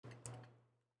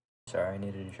Sorry, I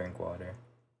needed to drink water.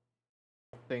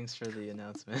 Thanks for the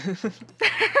announcement.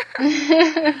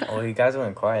 Well, you guys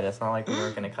went quiet. It's not like we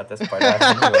weren't going to cut this part out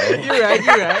anyway. You're right.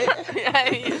 Yeah,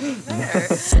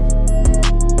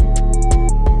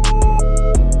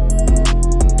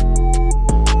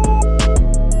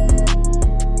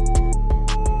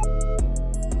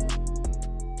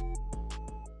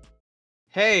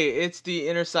 Hey, it's the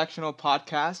Intersectional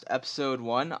Podcast, episode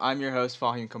 1. I'm your host,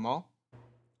 Fahim Kamal.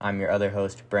 I'm your other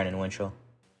host, Brandon Winchell.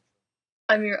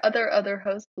 I'm your other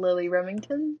host, Lily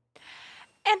Remington.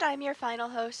 And I'm your final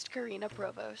host, Karina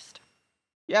Provost.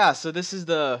 Yeah, so this is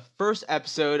the first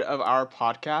episode of our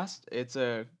podcast. It's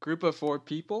a group of 4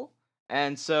 people.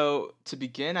 And so to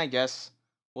begin, I guess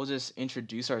we'll just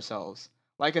introduce ourselves.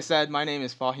 Like I said, my name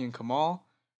is Fahim Kamal.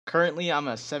 Currently, I'm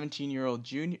a 17-year-old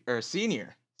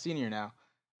senior now.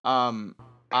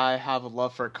 I have a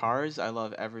love for cars. I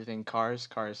love everything cars.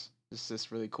 Cars is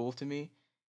just really cool to me.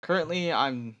 Currently,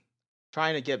 I'm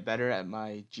trying to get better at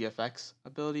my GFX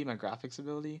ability, my graphics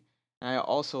ability, and I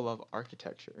also love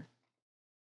architecture.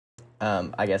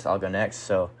 I guess I'll go next.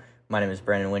 So, my name is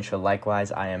Brandon Winchell.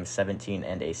 Likewise, I am 17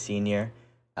 and a senior.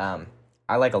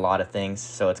 I like a lot of things,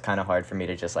 so it's kind of hard for me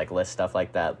to just like list stuff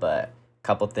like that, but a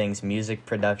couple things: music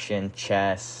production,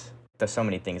 chess. There's so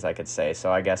many things I could say,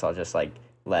 so I guess I'll just like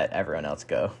let everyone else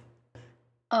go.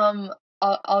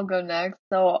 I'll go next.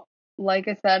 So, like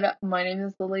I said, my name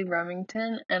is Lily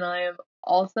Remington, and I am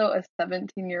also a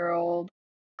 17-year-old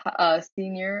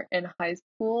senior in high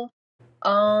school.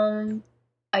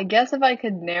 I guess if I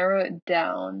could narrow it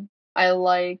down, I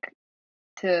like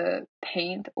to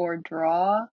paint or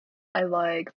draw. I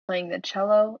like playing the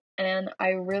cello, and I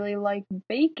really like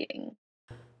baking.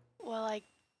 Well,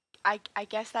 I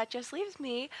guess that just leaves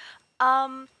me.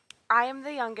 I am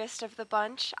the youngest of the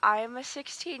bunch. I am a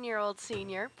 16-year-old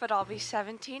senior, but I'll be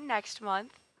 17 next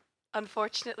month,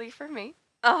 unfortunately for me.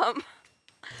 I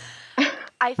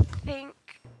think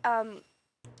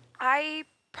I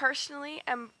personally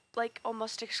am like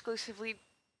almost exclusively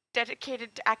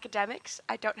dedicated to academics.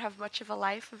 I don't have much of a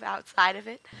life outside of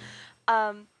it.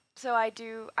 So I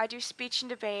do speech and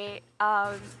debate.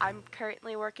 I'm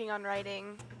currently working on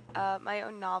writing my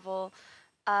own novel.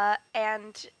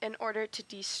 And in order to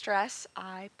de-stress,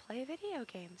 I play video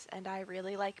games, and I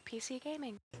really like PC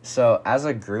gaming. So, as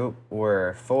a group,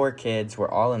 we're 4 kids. We're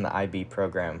all in the IB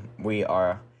program. We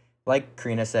are, like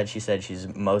Karina said, she's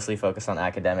mostly focused on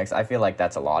academics. I feel like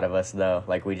that's a lot of us, though.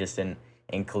 Like, we just didn't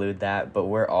include that, but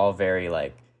we're all very,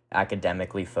 like,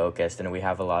 academically focused, and we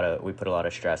put a lot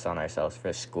of stress on ourselves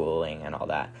for schooling and all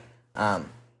that.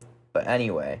 But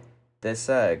anyway, this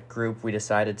group, we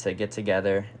decided to get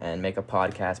together and make a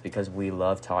podcast because we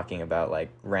love talking about like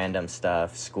random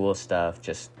stuff, school stuff,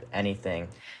 just anything.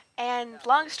 And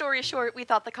long story short, we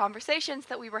thought the conversations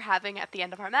that we were having at the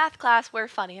end of our math class were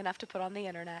funny enough to put on the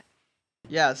internet.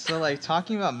 Yeah, so like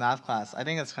talking about math class, I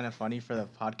think that's kind of funny for the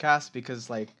podcast because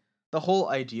like the whole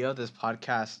idea of this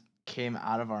podcast came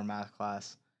out of our math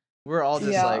class. We're all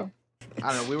just like,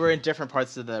 I don't know, we were in different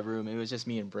parts of the room. It was just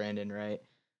me and Brandon, right?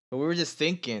 But we were just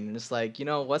thinking, just like,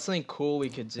 what's something cool we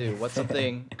could do? What's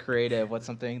something creative? What's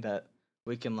something that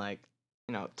we can like,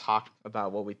 talk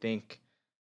about what we think?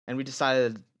 And we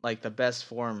decided like the best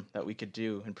form that we could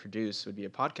do and produce would be a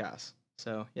podcast.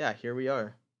 So yeah, here we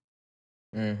are.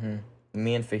 Mm-hmm.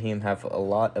 Me and Fahim have a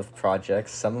lot of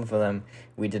projects. Some of them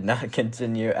we did not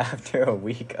continue after a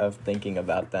week of thinking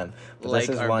about them. But like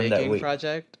this is our one baking that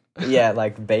project? Yeah,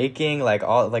 like baking,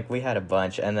 we had a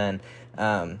bunch, and then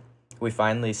we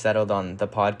finally settled on the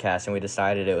podcast, and we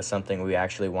decided it was something we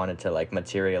actually wanted to like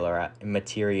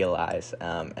materialize.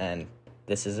 And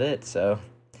this is it. So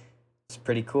it's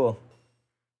pretty cool.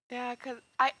 Yeah, because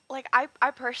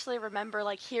I personally remember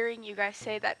like hearing you guys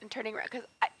say that and turning around, because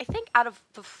I think out of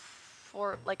the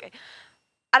 4, like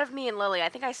out of me and Lily, I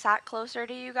think I sat closer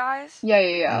to you guys.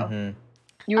 Yeah. Mm-hmm.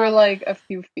 You were like a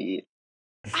few feet.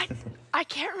 I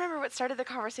can't remember what started the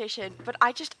conversation, but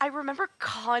I remember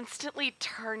constantly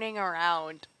turning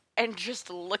around and just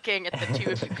looking at the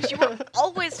two of you because you were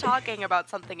always talking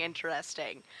about something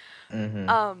interesting.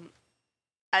 Mm-hmm.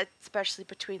 Especially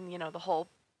between the whole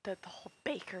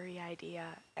bakery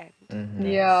idea and Mm-hmm.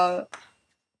 Yeah.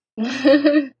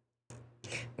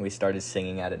 We started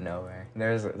singing out of nowhere.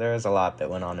 There was a lot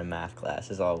that went on in math class,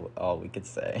 is all we could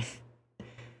say.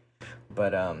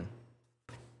 But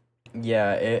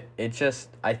yeah, it just,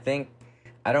 I think,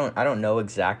 I don't know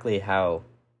exactly how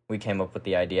we came up with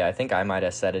the idea. I think I might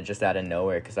have said it just out of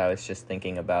nowhere because I was just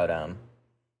thinking about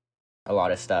a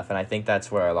lot of stuff, and I think that's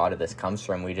where a lot of this comes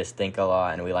from. We just think a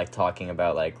lot, and we like talking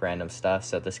about like random stuff,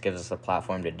 so this gives us a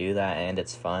platform to do that, and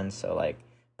it's fun, so like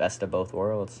best of both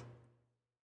worlds.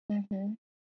 Mhm.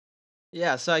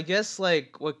 Yeah, so I guess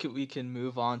like we can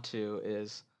move on to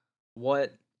is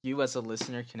what you as a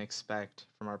listener can expect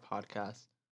from our podcast.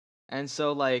 And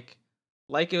so like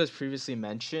it was previously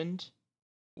mentioned,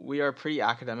 we are pretty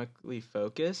academically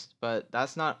focused, but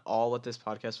that's not all what this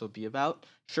podcast will be about.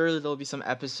 Surely there'll be some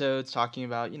episodes talking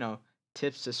about,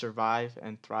 tips to survive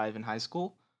and thrive in high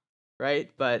school,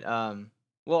 right? But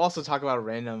we'll also talk about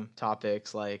random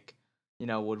topics like,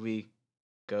 would we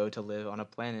go to live on a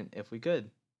planet if we could?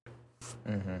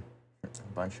 Mm-hmm.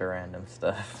 A bunch of random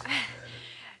stuff.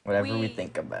 Whatever we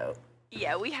think about.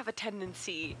 Yeah, we have a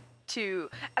tendency to,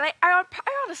 and I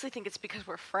honestly think it's because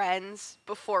we're friends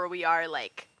before we are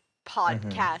like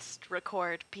podcast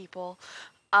record people.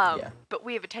 Yeah. But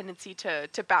we have a tendency to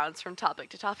bounce from topic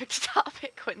to topic to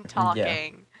topic when Yeah.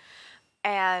 talking.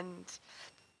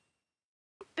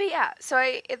 But yeah,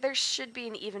 so there should be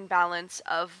an even balance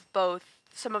of both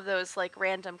some of those like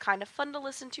random kind of fun to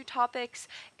listen to topics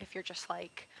if you're just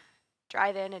like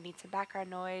driving and need some background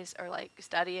noise or like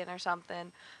studying or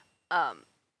something. And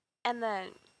then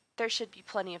there should be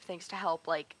plenty of things to help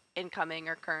like incoming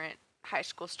or current high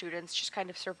school students just kind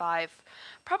of survive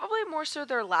probably more so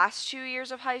their last 2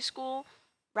 years of high school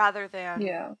rather than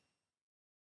Yeah.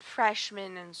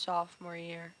 freshman and sophomore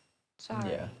year.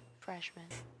 Sorry, Yeah. freshman.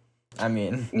 I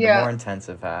mean, the Yeah. more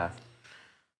intensive half.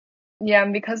 Yeah,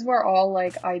 and because we're all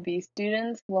like IB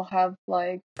students, we'll have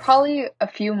like probably a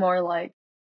few more like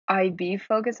IB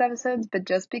focused episodes, but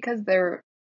just because they're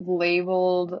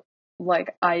labeled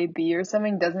like IB or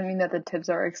something doesn't mean that the tips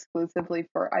are exclusively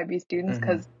for IB students.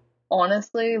 Because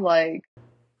honestly, like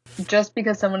just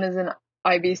because someone is an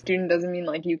IB student doesn't mean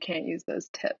like you can't use those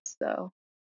tips. So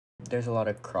There's a lot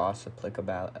of cross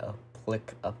applicability.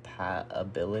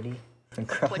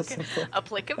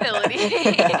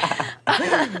 Applicability.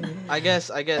 I guess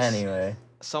Anyway,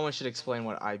 someone should explain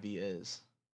what IB is.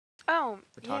 Oh,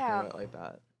 We're talking yeah. about it like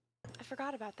that. I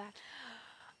forgot about that.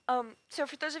 So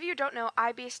for those of you who don't know,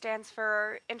 IB stands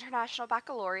for International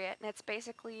Baccalaureate, and it's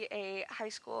basically a high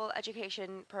school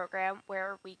education program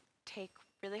where we take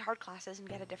really hard classes and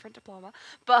get a different diploma,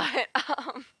 but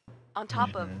on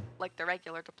top of like the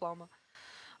regular diploma.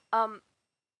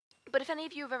 But if any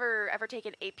of you have ever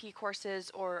taken AP courses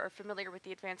or are familiar with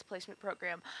the Advanced Placement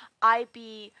Program,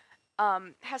 IB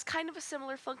has kind of a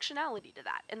similar functionality to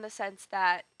that in the sense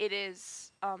that it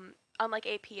is, unlike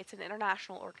AP, it's an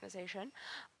international organization,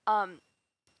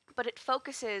 but it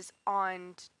focuses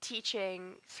on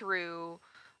teaching through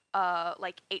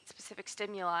like 8 specific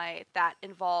stimuli that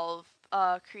involve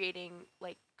creating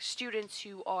like students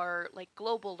who are like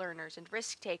global learners and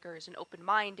risk takers and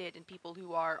open-minded and people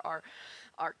who are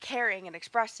caring and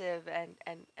expressive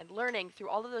and learning through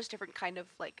all of those different kind of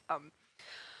like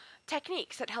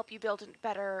techniques that help you build a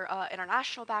better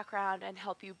international background and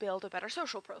help you build a better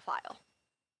social profile.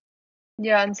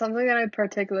 yeah, and something that I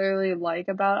particularly like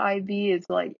about IB is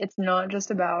like it's not just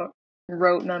about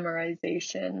rote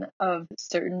memorization of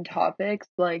certain topics.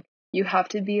 Like you have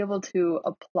to be able to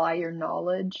apply your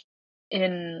knowledge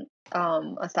in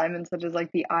assignments such as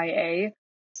like the IA.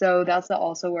 So that's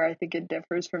also where I think it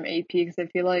differs from AP because I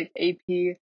feel like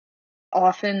AP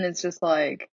often it's just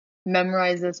like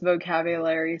memorize this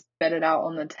vocabulary, spit it out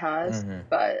on the test,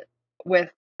 but with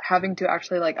having to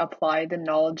actually like apply the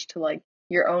knowledge to like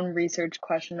your own research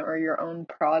question or your own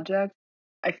project,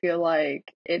 I feel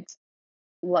like it's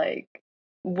like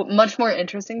much more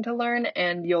interesting to learn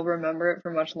and you'll remember it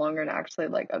for much longer and actually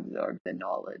like absorb the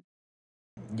knowledge.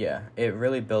 Yeah, it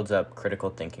really builds up critical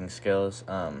thinking skills.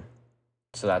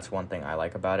 So that's one thing I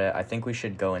like about it. I think we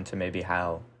should go into maybe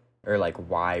how or like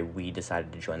why we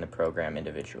decided to join the program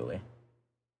individually.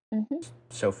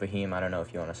 So Fahim, I don't know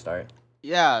if you want to start.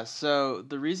 Yeah, so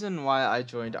the reason why I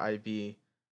joined IB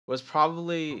was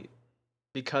probably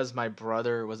because my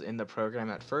brother was in the program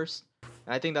at first.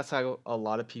 And I think that's how a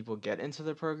lot of people get into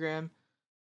the program.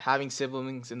 Having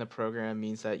siblings in the program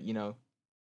means that, you're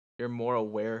more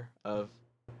aware of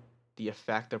the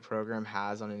effect the program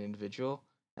has on an individual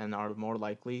and are more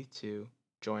likely to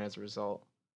join as a result.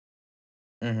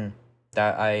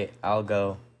 I'll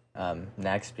go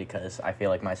next because I feel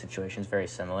like my situation is very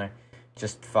similar.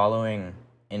 Just following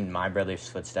in my brother's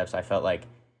footsteps, I felt like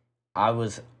I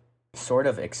was sort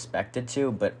of expected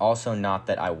to, but also not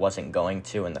that I wasn't going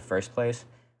to in the first place.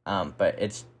 But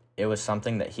it was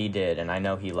something that he did, and I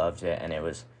know he loved it, and it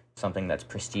was something that's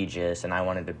prestigious, and I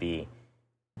wanted to be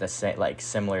the same, like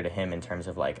similar to him in terms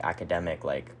of like academic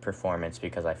like performance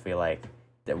because I feel like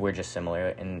that we're just similar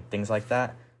in things like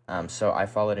that. So I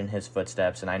followed in his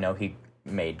footsteps, and I know he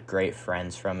made great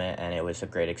friends from it, and it was a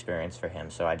great experience for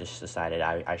him. So I just decided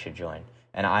I should join.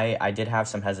 And I did have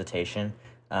some hesitation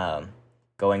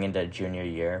going into junior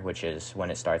year, which is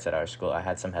when it starts at our school, I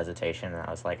had some hesitation, and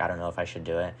I was like, I don't know if I should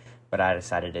do it, but I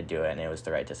decided to do it, and it was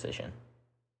the right decision.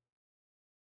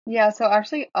 Yeah, so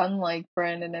actually, unlike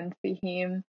Brandon and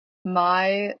Fahim,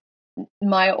 my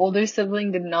my older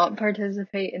sibling did not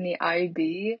participate in the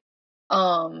IB.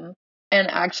 Um, and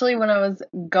actually, when I was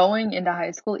going into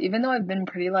high school, even though I've been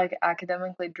pretty like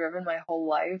academically driven my whole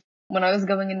life, when I was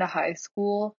going into high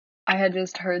school, I had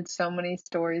just heard so many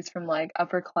stories from like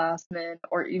upperclassmen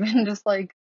or even just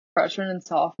like freshmen and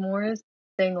sophomores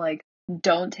saying like,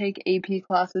 don't take AP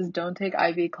classes, don't take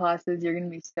IB classes, you're gonna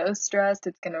be so stressed,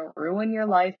 it's gonna ruin your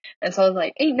life. And so I was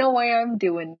like, ain't no way I'm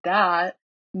doing that.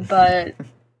 But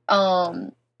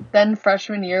then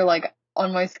freshman year, like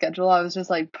on my schedule, I was just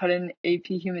like put in AP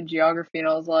Human Geography, and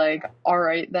I was like, all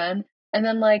right then. And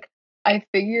then like I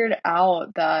figured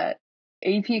out that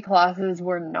AP classes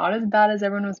were not as bad as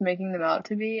everyone was making them out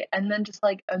to be, and then just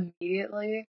like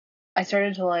immediately, I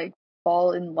started to like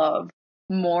fall in love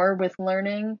more with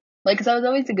learning. Like, cause I was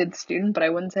always a good student, but I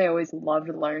wouldn't say I always loved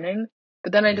learning.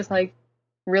 But then I just like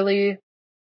really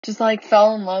just like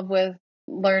fell in love with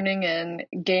learning and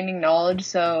gaining knowledge.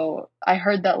 So I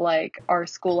heard that like our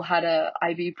school had a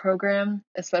IB program,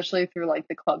 especially through like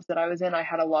the clubs that I was in. I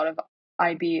had a lot of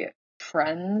IB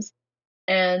friends.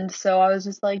 And so I was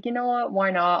just like, you know what, why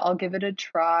not? I'll give it a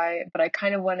try. But I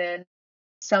kind of went in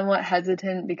somewhat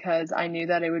hesitant because I knew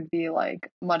that it would be like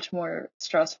much more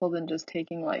stressful than just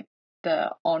taking like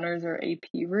the honors or AP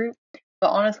route.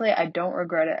 But honestly, I don't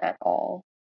regret it at all.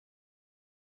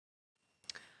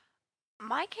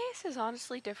 My case is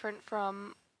honestly different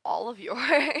from all of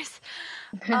yours.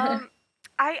 um,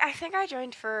 I think I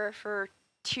joined for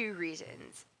two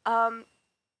reasons.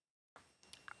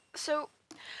 So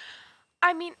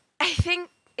I mean, I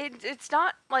think it's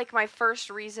not like my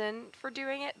first reason for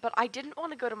doing it, but I didn't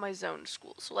want to go to my zone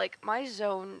school. So like my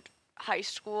zoned high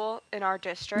school in our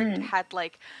district had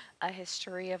like a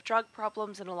history of drug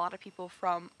problems, and a lot of people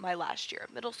from my last year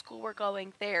of middle school were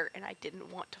going there, and I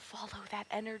didn't want to follow that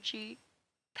energy.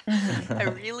 I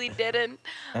really didn't.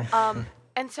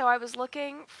 And so I was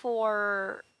looking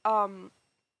for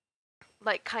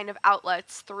like kind of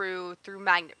outlets through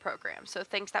magnet programs, so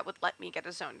things that would let me get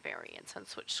a zone variance and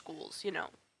switch schools,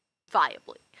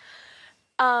 viably.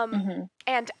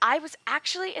 And I was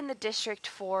actually in the district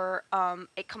for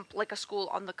like a school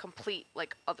on the complete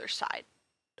like other side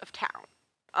of town,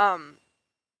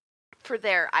 for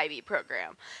their IB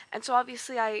program, and so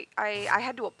obviously I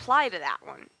had to apply to that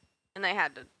one, and they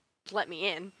had to let me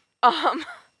in.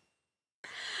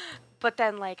 But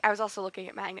then like I was also looking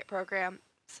at magnet program.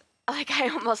 Like I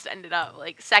almost ended up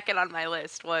like second on my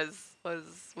list was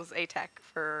ATech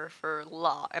for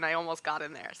law, and I almost got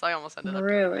in there, so I almost ended up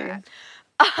doing Really? that.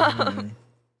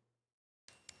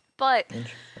 But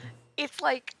it's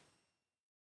like,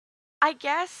 I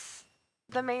guess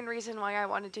the main reason why I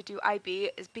wanted to do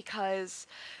IB is because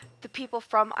the people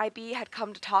from IB had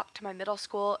come to talk to my middle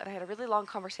school, and I had a really long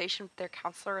conversation with their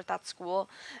counselor at that school,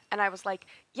 and I was like,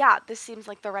 yeah, this seems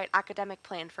like the right academic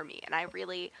plan for me, and I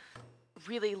really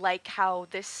like how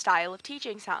this style of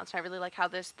teaching sounds, and I really like how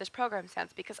this program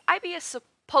sounds, because IB is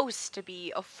supposed to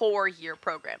be a 4-year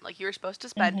program. Like you're supposed to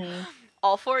spend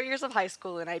all 4 years of high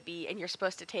school in IB, and you're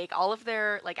supposed to take all of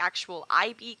their like actual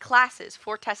IB classes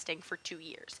for testing for 2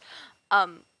 years.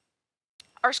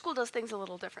 Our school does things a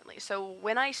little differently. So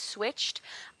when I switched,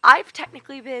 I've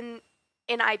technically been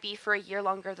in IB for a year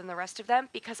longer than the rest of them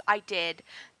because I did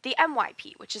the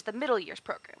MYP, which is the middle years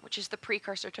program, which is the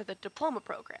precursor to the diploma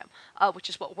program, which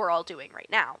is what we're all doing right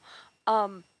now.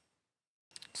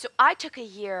 So I took a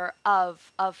year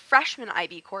of freshman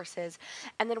IB courses,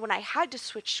 and then when I had to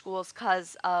switch schools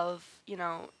because of,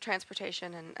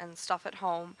 transportation and stuff at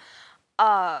home,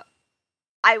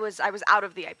 I was out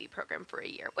of the IB program for a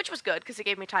year, which was good because it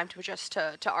gave me time to adjust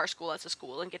to our school as a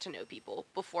school and get to know people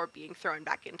before being thrown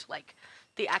back into like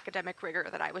the academic rigor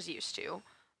that I was used to.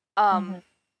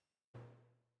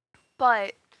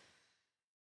 But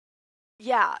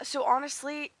yeah, so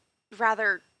honestly,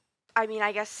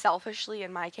 I guess selfishly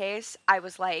in my case, I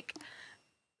was like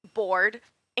bored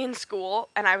in school,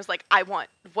 and I was like,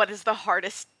 what is the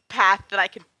hardest path that I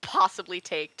can possibly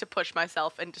take to push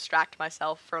myself and distract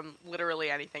myself from literally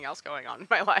anything else going on in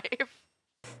my life.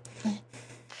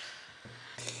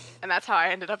 And that's how I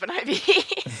ended up in IB.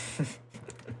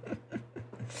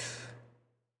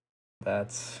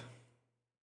 That's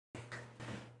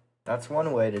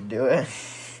one way to do it.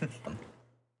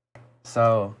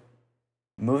 So,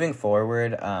 moving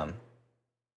forward,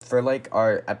 for like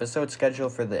our episode schedule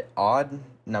for the odd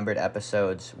numbered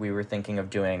episodes, we were thinking of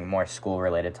doing more school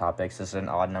related topics. This is an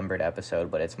odd numbered episode,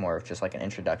 but it's more of just like an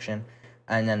introduction.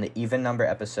 And then the even number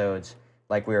episodes,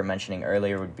 like we were mentioning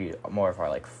earlier, would be more of our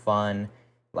like fun,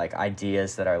 like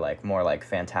ideas that are like more like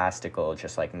fantastical,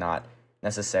 just like not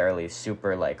necessarily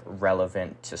super like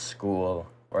relevant to school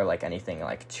or like anything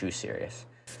like too serious.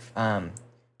 It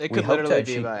We could hope to literally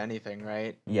be achieve. about anything,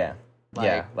 right? Yeah,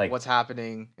 Like like what's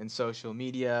happening in social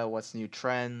media, what's new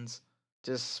trends,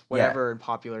 just yeah. whatever in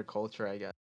popular culture, I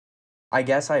guess. I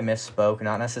guess I misspoke.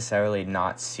 Not necessarily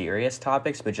not serious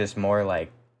topics, but just more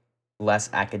like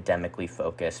less academically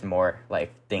focused, more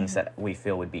like things that we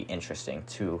feel would be interesting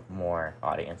to more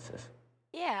audiences.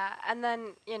 Yeah, and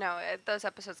then, those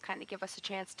episodes kind of give us a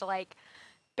chance to like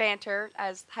banter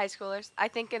as high schoolers. I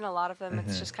think in a lot of them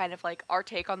it's just kind of like our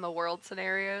take on the world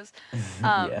scenarios.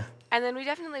 Yeah. And then we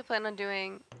definitely plan on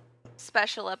doing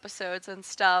special episodes and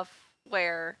stuff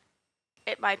where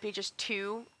it might be just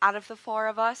two out of the four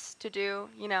of us to do,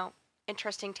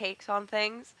 interesting takes on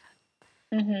things.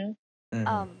 Mhm.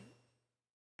 Mhm.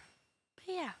 But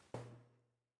yeah.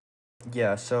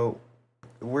 Yeah, so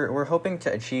we're hoping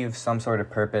to achieve some sort of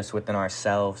purpose within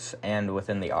ourselves and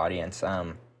within the audience.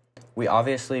 We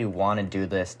obviously want to do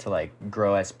this to like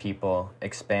grow as people,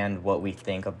 expand what we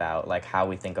think about, like how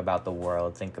we think about the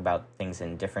world, think about things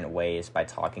in different ways by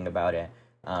talking about it.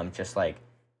 Just like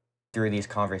through these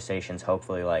conversations,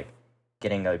 hopefully like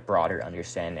getting a broader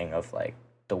understanding of like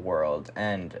the world.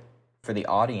 And for the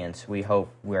audience, we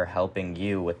hope we're helping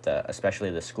you with the,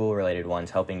 especially the school related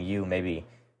ones, helping you maybe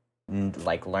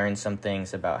like learn some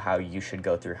things about how you should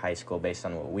go through high school based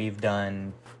on what we've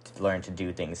done, to learn to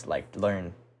do things like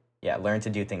learn to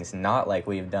do things not like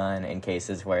we've done in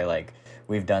cases where like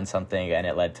we've done something and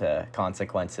it led to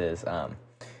consequences.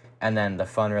 And then the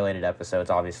fun related episodes,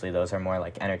 obviously those are more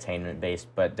like entertainment based,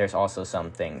 but there's also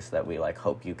some things that we like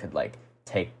hope you could like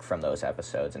take from those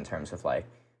episodes in terms of like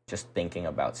just thinking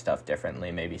about stuff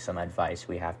differently, maybe some advice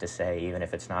we have to say, even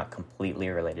if it's not completely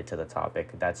related to the topic.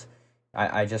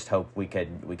 I just hope we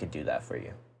could do that for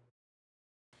you.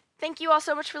 Thank you all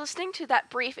so much for listening to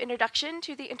that brief introduction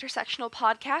to the Intersectional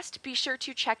Podcast. Be sure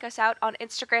to check us out on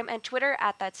Instagram and Twitter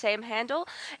at that same handle.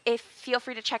 Feel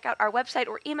free to check out our website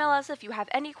or email us if you have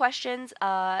any questions,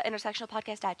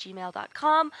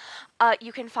 intersectionalpodcast@gmail.com.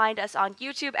 You can find us on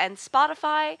YouTube and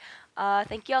Spotify.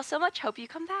 Thank you all so much. Hope you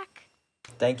come back.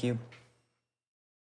 Thank you.